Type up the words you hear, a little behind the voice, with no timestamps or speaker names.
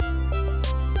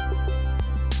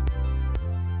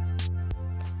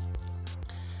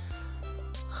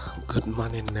Good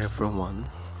morning, everyone.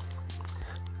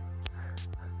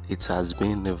 It has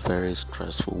been a very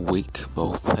stressful week,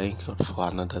 but thank God for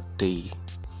another day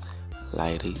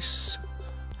like this.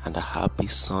 And a happy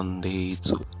Sunday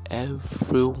to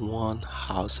everyone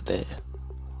out there.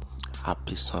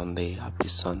 Happy Sunday, happy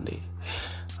Sunday.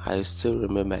 I still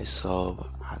remember myself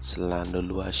at Lando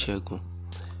Luashegun.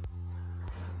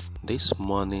 This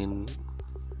morning,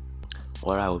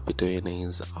 what I will be doing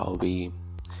is I'll be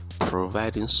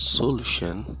providing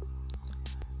solution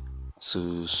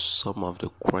to some of the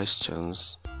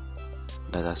questions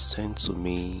that are sent to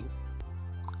me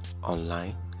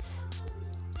online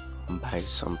by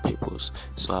some people.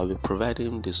 So I'll be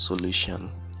providing the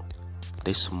solution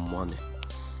this morning.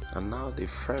 And now the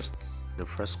first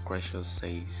question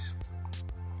says,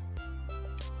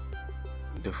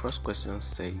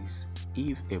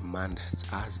 if a man that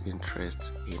has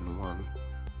interest in one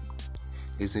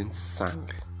isn't sang,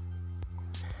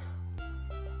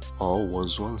 or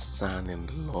was once sang in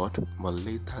the Lord but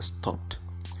later stopped,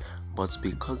 but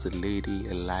because the lady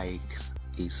likes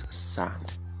is sang,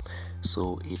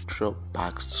 so he dropped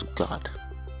back to God,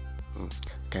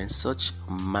 can such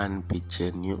a man be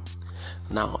genuine?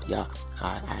 Now,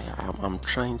 I'm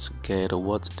trying to get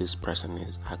what this person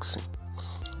is asking.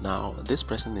 Now, this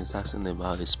person is asking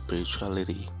about the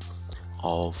spirituality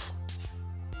of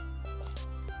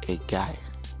a guy.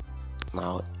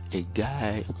 Now, a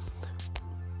guy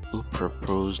who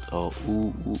proposed or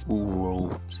who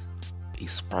wrote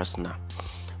is personal.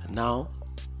 Now,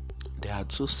 there are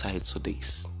two sides to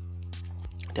this.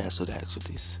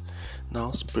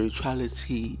 Now,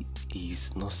 spirituality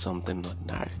is not something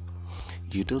ordinary.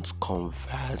 You don't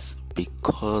convert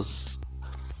because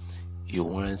you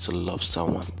want to love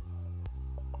someone.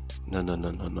 No.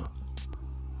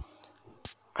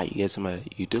 Are you getting me?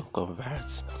 You don't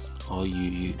convert, or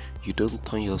you don't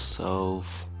turn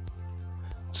yourself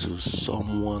to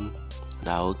someone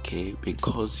that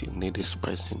because you need this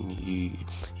person, you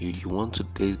want to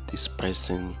date this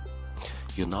person,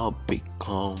 you now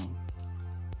become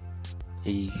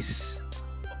his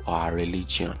or a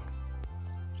religion.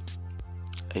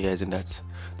 Are you getting that?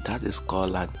 That is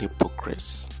called an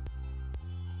hypocrite.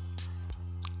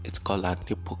 It's called an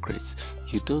hypocrite.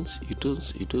 You don't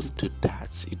do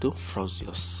that. You don't force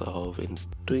yourself in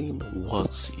doing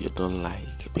what you don't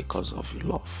like because of your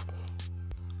love.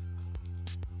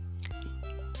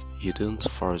 You don't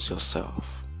force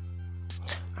yourself.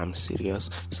 I'm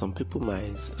serious. Some people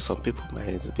might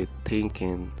be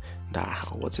thinking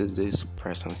that what is this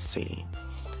person saying?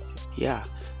 Yeah,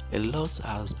 a lot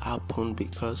has happened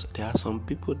because there are some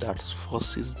people that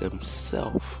forces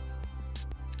themselves.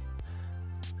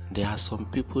 There are some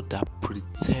people that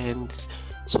pretend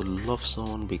to love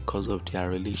someone because of their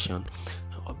religion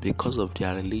or because of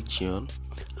their religion,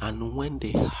 and when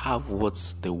they have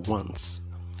what they want,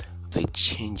 they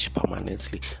change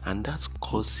permanently, and that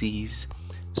causes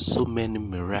so many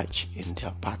mirage in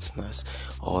their partners,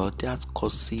 or that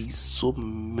causes so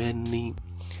many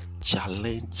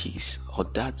challenges, or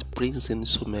that brings in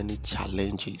so many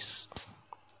challenges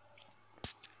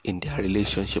in their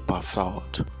relationship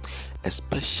afterward,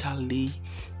 especially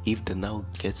if they now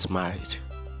get married.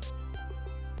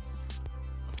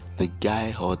 The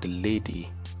guy or the lady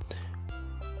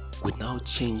will now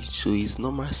change to his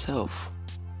normal self,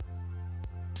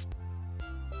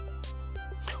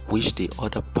 which the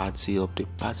other party of the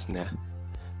partner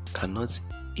cannot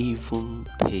even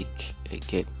take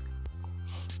again.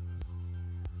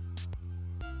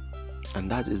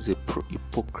 And that is a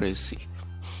hypocrisy.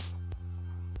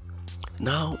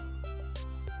 Now,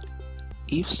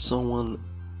 if someone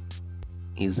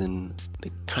is in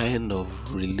the kind of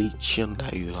religion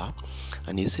that you are,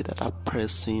 and you say that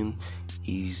person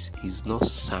is not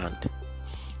sound,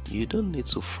 you don't need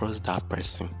to force that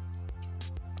person.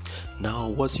 Now,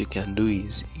 what you can do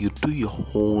is you do your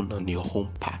own on your own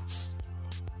parts.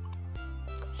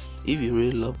 If you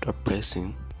really love that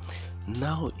person,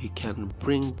 now you can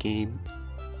bring in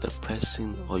the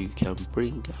person, or you can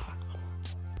bring her,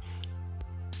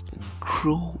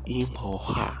 grow him or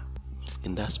her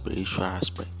in that spiritual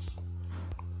aspect,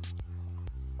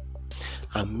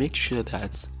 and make sure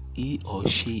that he or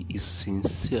she is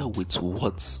sincere with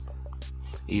what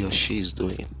he or she is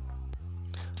doing,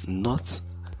 not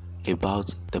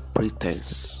about the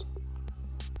pretense.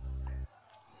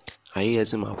 Are you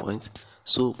getting my point?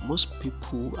 So most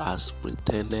people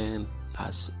pretend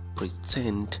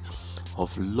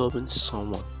of loving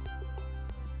someone.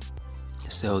 You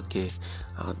say,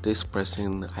 This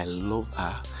person, I love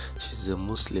her. She's a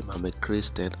Muslim. I'm a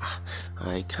Christian.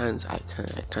 I can't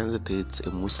date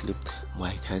a Muslim. But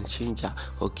I can change her.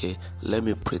 Okay, let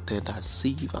me pretend as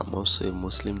if I'm also a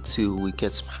Muslim till we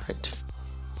get married.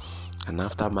 And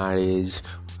after marriage,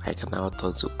 I can now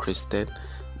turn to Christian.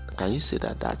 Can you say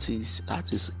that is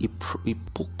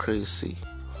hypocrisy?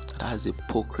 That's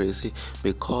hypocrisy,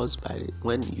 because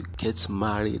when you get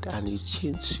married and you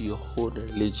change to your own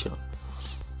religion,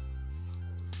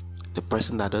 the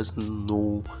person that doesn't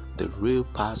know the real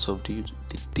part of the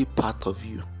deep part of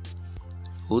you,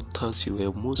 who thought you were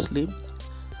a Muslim,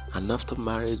 and after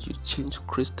marriage you change to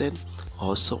Christian,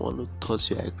 or someone who thought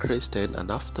you are a Christian and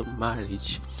after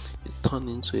marriage you turn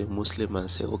into a Muslim and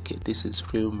say, okay, this is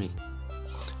real me.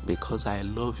 Because I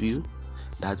love you,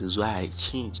 that is why I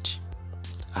changed.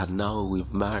 And now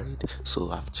we've married, so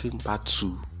I've changed back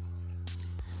to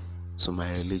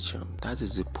my religion. That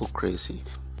is hypocrisy.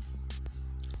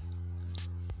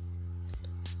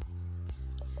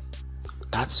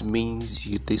 That means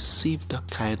you deceive that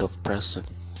kind of person.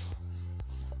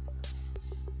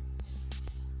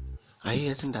 Are you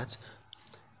getting that?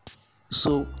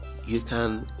 So you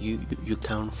can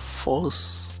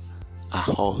force a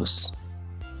horse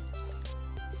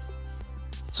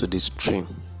to the stream,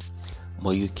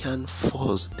 but you can't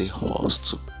force the horse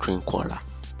to drink water.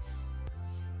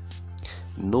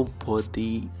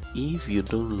 Nobody, if you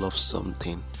don't love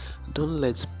something, don't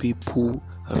let people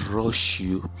rush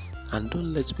you and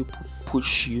don't let people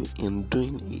push you in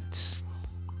doing it.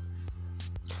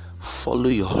 Follow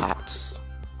your heart.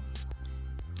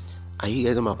 Are you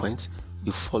getting my point?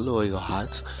 You follow your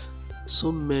heart.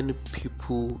 So many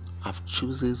people have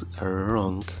chosen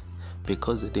wrong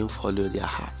because they didn't follow their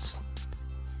hearts.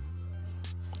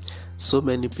 So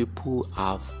many people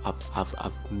have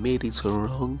made it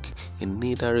wrong in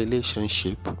either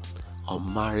relationship or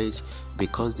marriage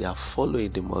because they are following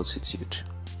the multitude.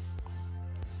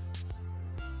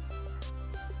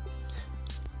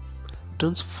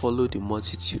 Don't follow the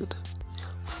multitude.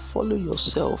 Follow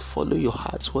yourself. Follow your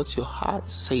heart. What your heart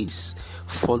says,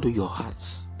 follow your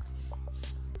heart.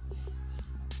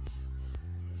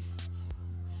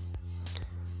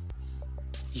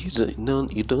 You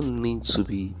don't need to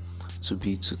be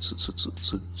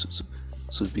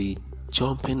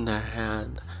jumping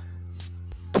around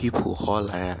people all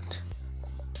around.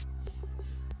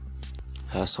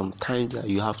 There are some times that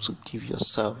you have to give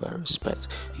yourself a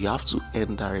respect. You have to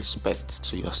earn that respect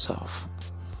to yourself.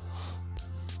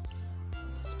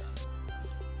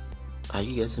 Are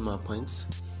you getting my point?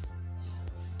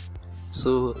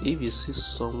 So if you see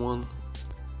someone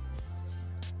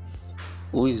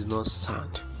who is not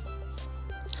sound,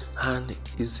 and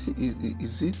is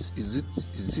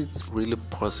it really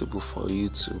possible for you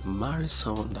to marry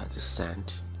someone that is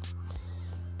sound?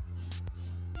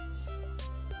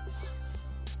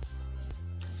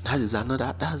 That's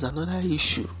another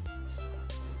issue.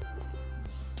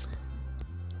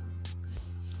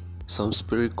 Some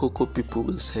spirit cocoa people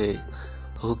will say,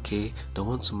 okay, they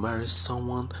want to marry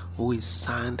someone who is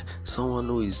sound, someone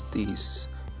who is this.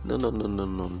 No.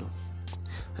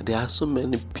 There are so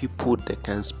many people that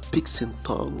can speak in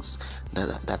tongues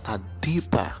that are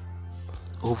deeper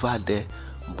over there,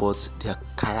 but their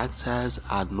characters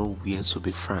are nowhere to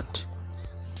be found.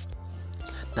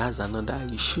 That's another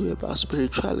issue about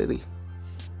spirituality.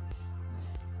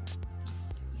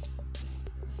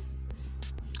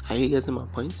 Are you getting my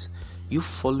point? You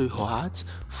follow your heart,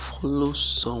 follow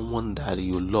someone that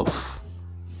you love.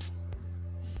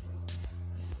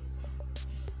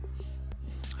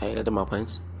 Are you getting my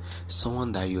point?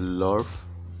 Someone that you love,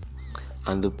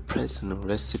 and the person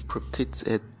reciprocates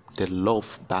the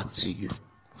love back to you.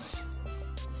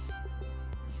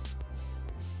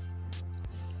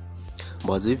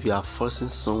 But if you are forcing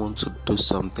someone to do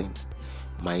something,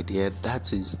 my dear,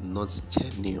 that is not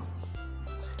genuine.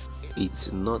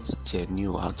 It's not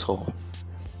genuine at all.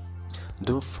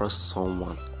 Don't force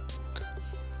someone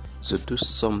to do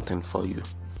something for you.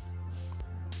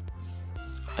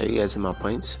 Are you getting my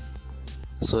point?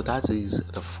 So that is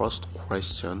the first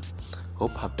question.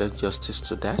 Hope I've done justice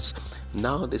to that.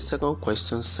 Now the second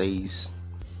question says,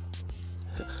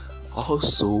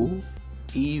 also,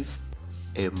 if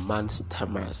a man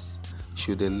stammers,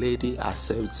 should a lady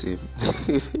accept him?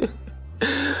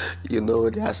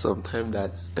 There are sometimes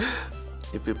that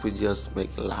if people just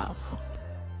make laugh.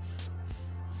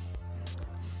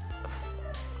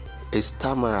 Is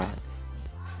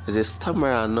a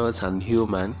stammerer not an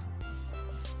human?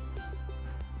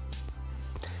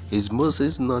 Is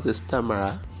Moses not a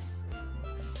stammerer?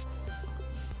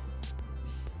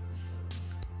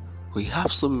 We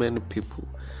have so many people.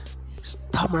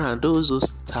 Stammerer, those who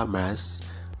stammers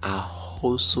are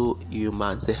also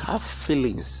humans. They have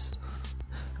feelings,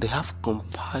 they have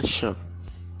compassion,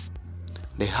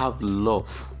 they have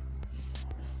love.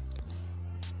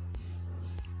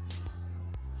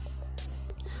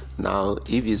 Now,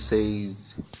 if he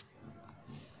says,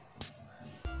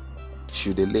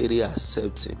 should the lady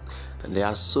accept him? And there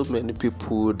are so many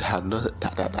people that are not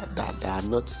that are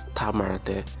not stammered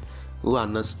there, who are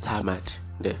not stammered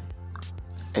there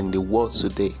in the world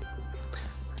today.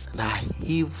 That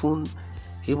even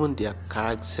their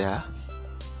character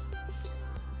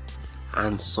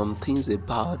and some things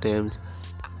about them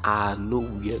are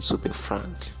nowhere to be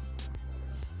found.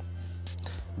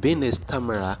 Being a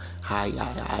stammerer,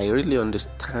 I really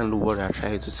understand what I'm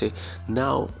trying to say.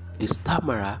 Now, a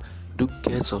stammerer do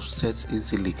get upset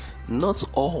easily. Not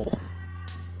all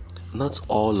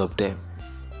of them.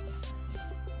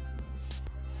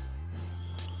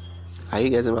 Are you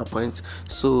getting my point?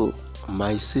 So,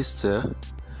 my sister,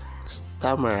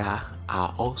 stammerer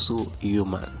are also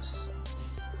humans.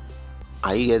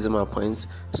 Are you getting my point?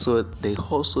 So they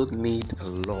also need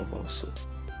love also.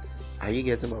 Are you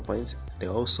getting my point? They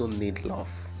also need love.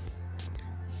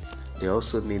 They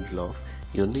also need love.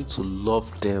 You need to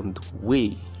love them the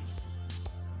way.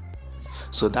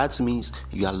 So that means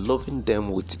you are loving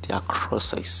them with their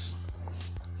crosses.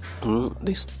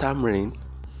 The stammering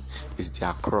is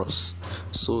their cross.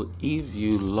 So if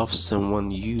you love someone,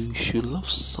 you should love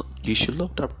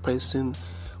that person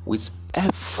with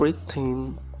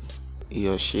everything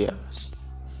he shares.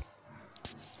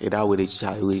 Either with his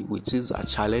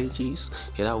challenges,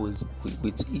 either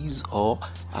with his or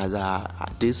as a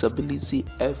disability,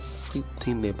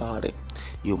 everything about it.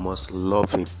 You must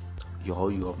love him.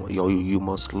 You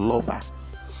must love her.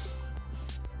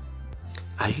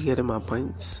 Are you getting my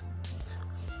point?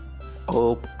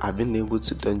 Hope I've been able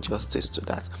to do justice to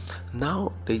that.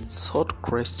 Now the third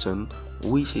question,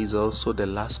 which is also the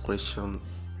last question,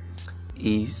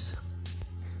 is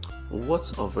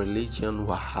what of religion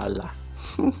wahala?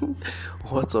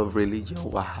 What of religion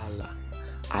wahala?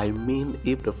 I mean,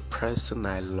 if the person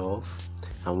I love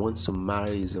and want to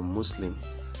marry is a Muslim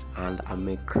and I'm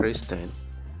a Christian,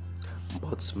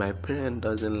 but my parent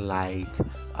doesn't like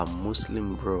a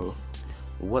Muslim bro,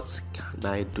 what can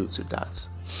I do to that?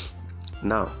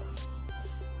 Now,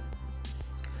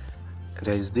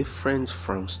 there is different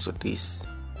fronts to this.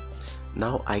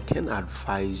 Now, I can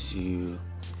advise you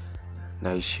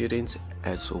that you shouldn't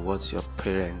answer what your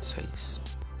parent says.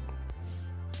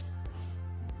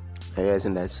 Are you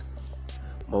getting that?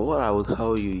 But what I will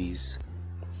tell you is,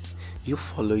 you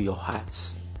follow your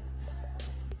hearts.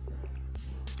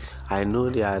 I know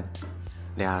there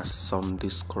are some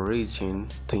discouraging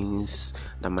things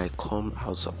that might come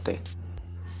out of there.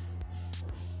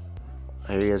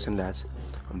 Are you getting that?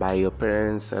 By your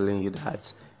parents telling you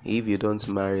that if you don't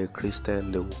marry a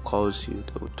Christian, they will curse you,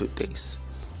 they will do this.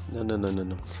 No.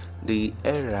 The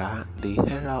era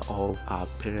of our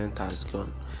parents has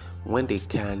gone. When they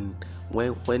can,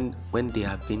 when they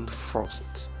have been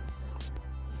forced,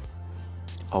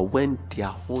 or when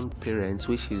their own parents,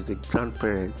 which is the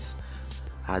grandparents,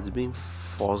 has been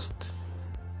forced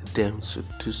them to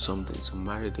do something, to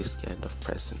marry this kind of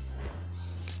person.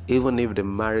 Even if they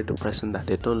marry the person that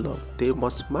they don't love, they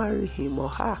must marry him or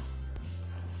her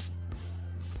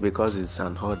because it's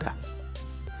an order.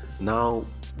 Now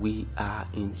we are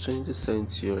in 20th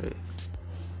century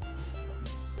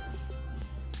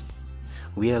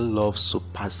where love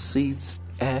supersedes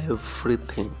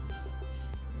everything.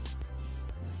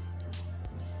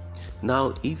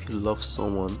 Now, if you love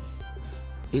someone,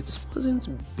 it mustn't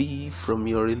be from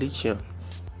your religion.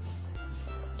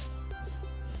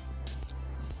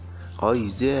 Or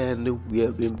is there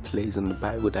anywhere being placed in the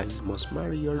Bible that you must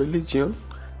marry your religion?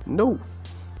 No.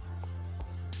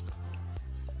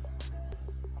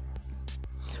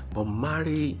 But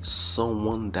marry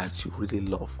someone that you really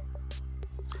love.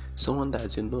 Someone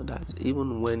that you know that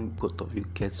even when both of you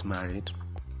get married,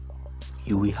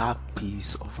 you will have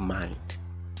peace of mind.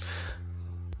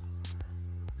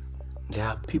 There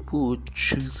are people who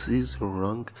choose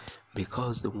wrong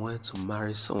because they want to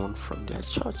marry someone from their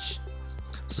church,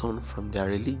 someone from their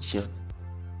religion,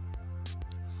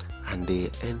 and they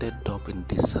ended up in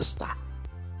disaster.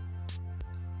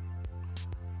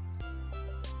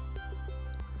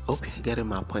 Hope you're getting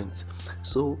my point.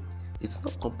 So it's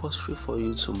not compulsory for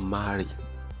you to marry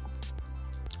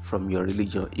from your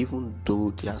religion, even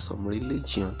though there are some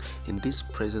religion in this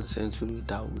present century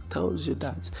that will tell you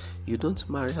that you don't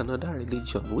marry another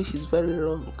religion, which is very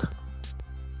wrong.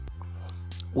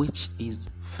 Which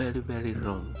is very, very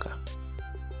wrong.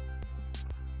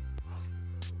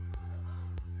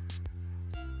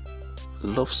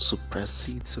 Love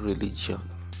supersedes religion.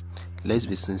 Let's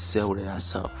be sincere with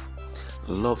ourselves.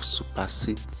 Love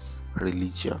supersedes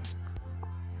religion.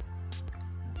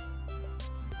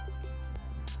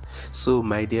 So,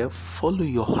 my dear, follow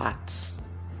your hearts,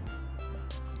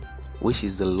 which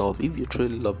is the love. If you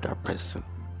truly love that person,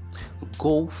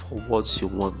 go for what you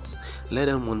want. Let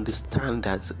them understand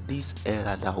that this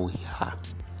era that we are,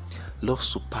 love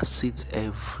supersedes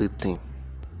everything.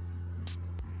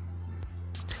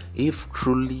 If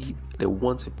truly they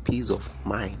want a peace of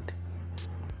mind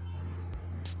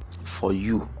for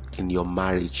you in your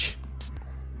marriage,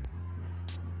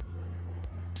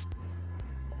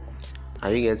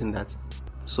 are you getting that?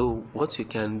 So what you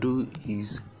can do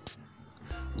is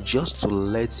just to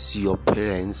let your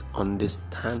parents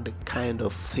understand the kind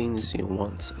of things you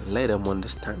want. Let them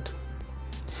understand.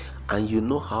 And you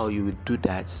know how you will do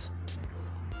that.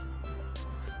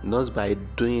 Not by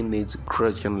doing it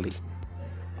grudgingly.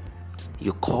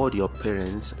 You call your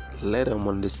parents, let them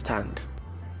understand.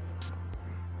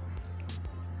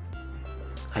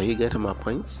 Are you getting my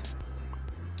points?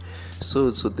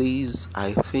 So today's,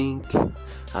 I think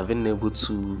I've been able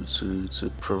to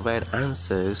provide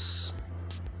answers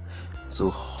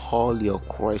to all your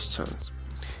questions.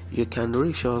 You can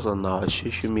reach us on our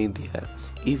social media.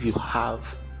 If you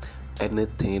have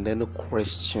anything, any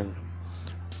question,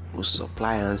 we'll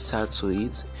supply answer to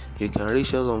it. You can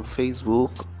reach us on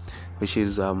Facebook, which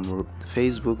is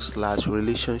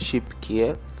Facebook/relationship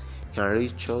care. You can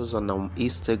reach us on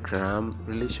Instagram,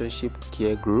 relationship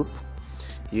care group.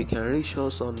 You can reach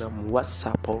us on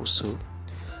WhatsApp also.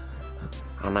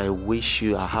 And I wish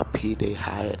you a happy day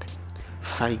ahead.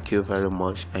 Thank you very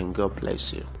much, and God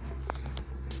bless you.